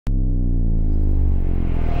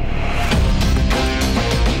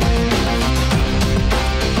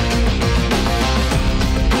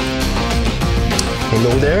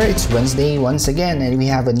Hello there, it's Wednesday once again, and we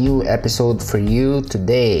have a new episode for you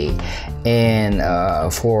today. And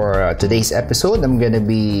for today's episode, I'm gonna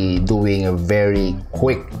be doing a very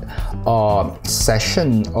quick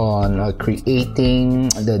session on creating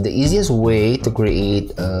the easiest way to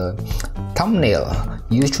create a thumbnail,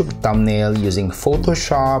 YouTube thumbnail using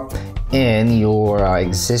Photoshop and your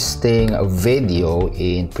existing video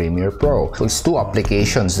in Premiere Pro. So it's two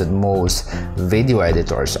applications that most video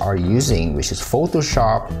editors are using, which is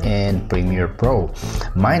Photoshop and Premiere Pro.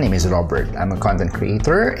 My name is Robert. I'm a content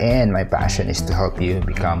creator and my passion is to help you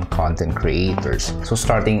become content creators. So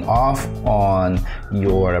starting off on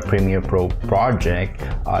your Premiere Pro project,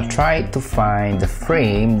 try to find the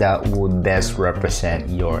frame that would best represent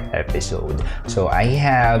your episode. So I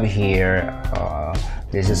have here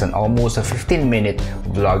this is almost a 15-minute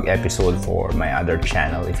vlog episode for my other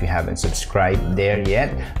channel. If you haven't subscribed there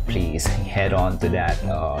yet, please head on to that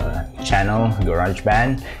channel,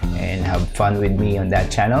 GarageBand, and have fun with me on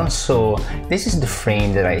that channel. So this is the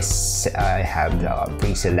frame that I have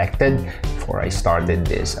pre-selected before I started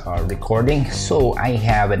this recording. So I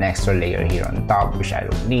have an extra layer here on top, which I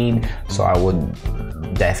don't need. So I would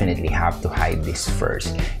definitely have to hide this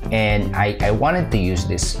first, and I wanted to use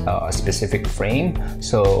this specific frame.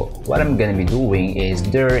 So what I'm gonna be doing is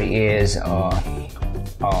there is a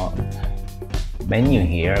menu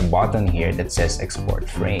here, a button here that says export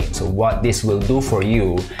frame. So what this will do for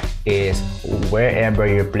you is wherever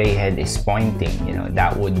your playhead is pointing,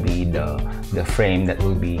 that would be the frame that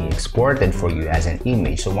will be exported for you as an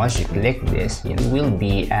image. So once you click this, it will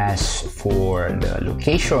be asked for the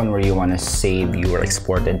location where you want to save your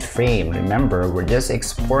exported frame. Remember, we're just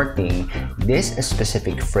exporting this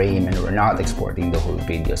specific frame and we're not exporting the whole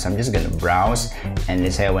video. So I'm just gonna browse, and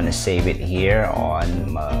let's say I want to save it here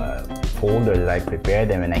on folder that I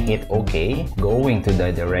prepared, and when I hit OK, going to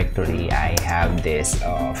the directory, I have this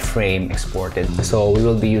frame exported. So we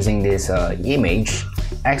will be using this image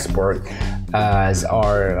export as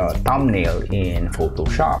our thumbnail in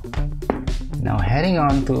Photoshop. Now heading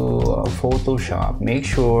on to Photoshop, make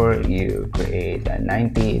sure you create a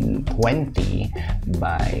 1920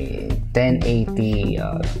 by 1080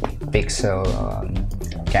 pixel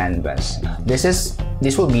canvas.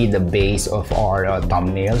 This will be the base of our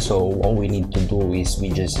thumbnail. So all we need to do is we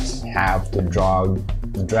just have to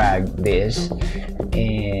drag this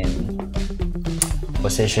and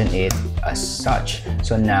position it as such.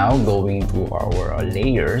 So now going to our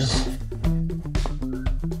layers.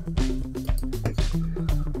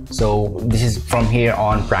 So this is from here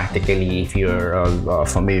on, practically, if you're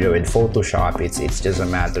familiar with Photoshop, it's just a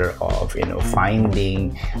matter of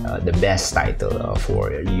finding the best title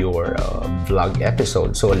for your vlog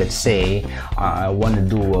episode. So let's say I want to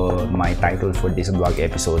do my title for this vlog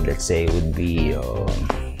episode, let's say would be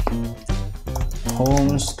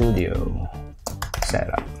home studio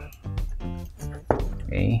setup.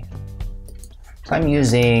 Okay. So I'm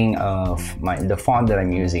using the font that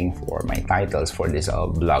I'm using for my titles for this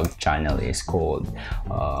vlog channel is called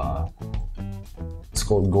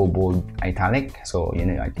Go Bold Italic. So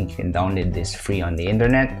I think you can download this free on the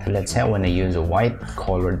internet. Let's say I want to use a white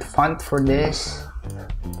colored font for this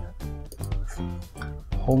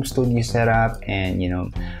home studio setup, and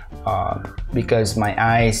because my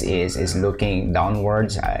eyes is looking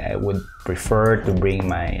downwards, I would prefer to bring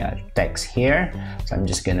my text here. So I'm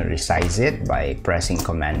just gonna resize it by pressing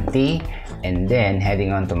Command T, and then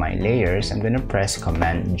heading on to my layers, I'm gonna press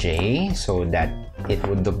Command J so that it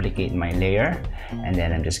would duplicate my layer, and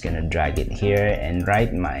then I'm just gonna drag it here and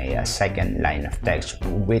write my second line of text,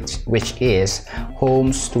 which is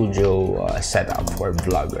home studio setup for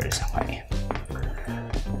vloggers. Okay.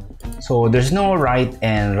 So there's no right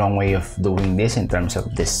and wrong way of doing this in terms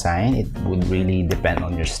of design. It would really depend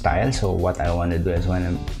on your style. So what I want to do is want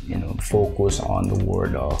to focus on the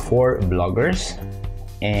word for bloggers.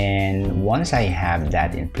 And once I have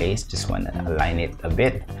that in place, just want to align it a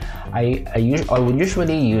bit. I would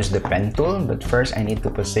usually use the pen tool, but first I need to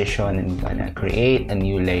position and create a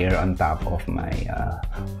new layer on top of my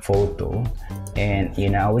photo. And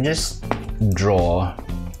I would just draw,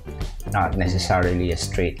 not necessarily a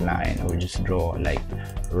straight line. I will just draw like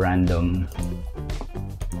random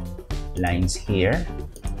lines here,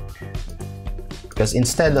 because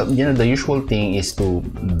instead of the usual thing is to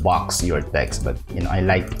box your text, but I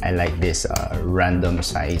like this random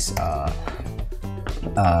size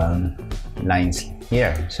lines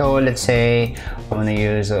here. So let's say I want to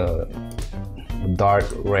use a dark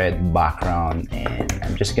red background, and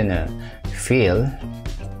I'm just gonna fill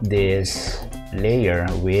this layer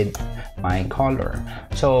with my color.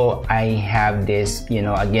 So I have this, you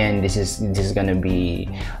know, again, this is gonna be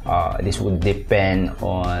this would depend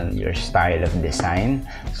on your style of design.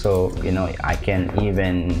 So, you know, I can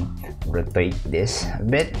even rotate this a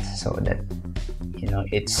bit so that, you know,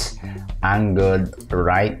 it's angled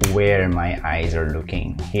right where my eyes are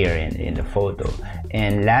looking here in the photo.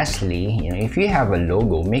 And lastly, you know, if you have a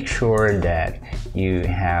logo, make sure that you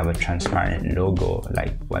have a transparent logo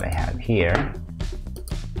like what I have here,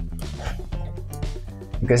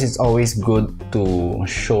 because it's always good to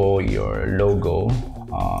show your logo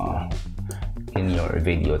in your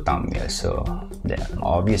video thumbnail. So then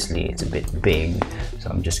obviously it's a bit big, so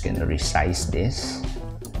I'm just gonna resize this,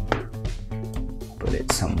 put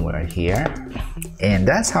it somewhere here. And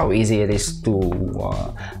that's how easy it is to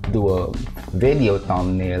do a video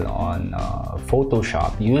thumbnail on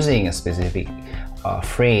Photoshop using a specific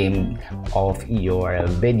frame of your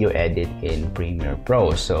video edit in Premiere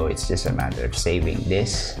Pro. So it's just a matter of saving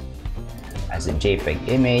this as a JPEG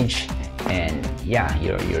image, and yeah,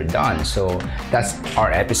 you're done. So that's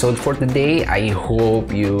our episode for today. I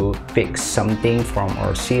hope you pick something from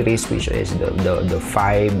our series, which is the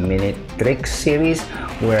 5-minute tricks series,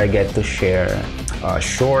 where I get to share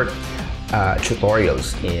short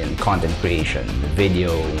tutorials in content creation,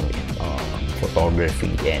 video,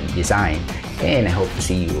 photography, and design. And I hope to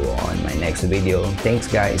see you on my next video. Thanks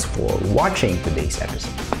guys for watching today's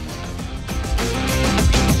episode.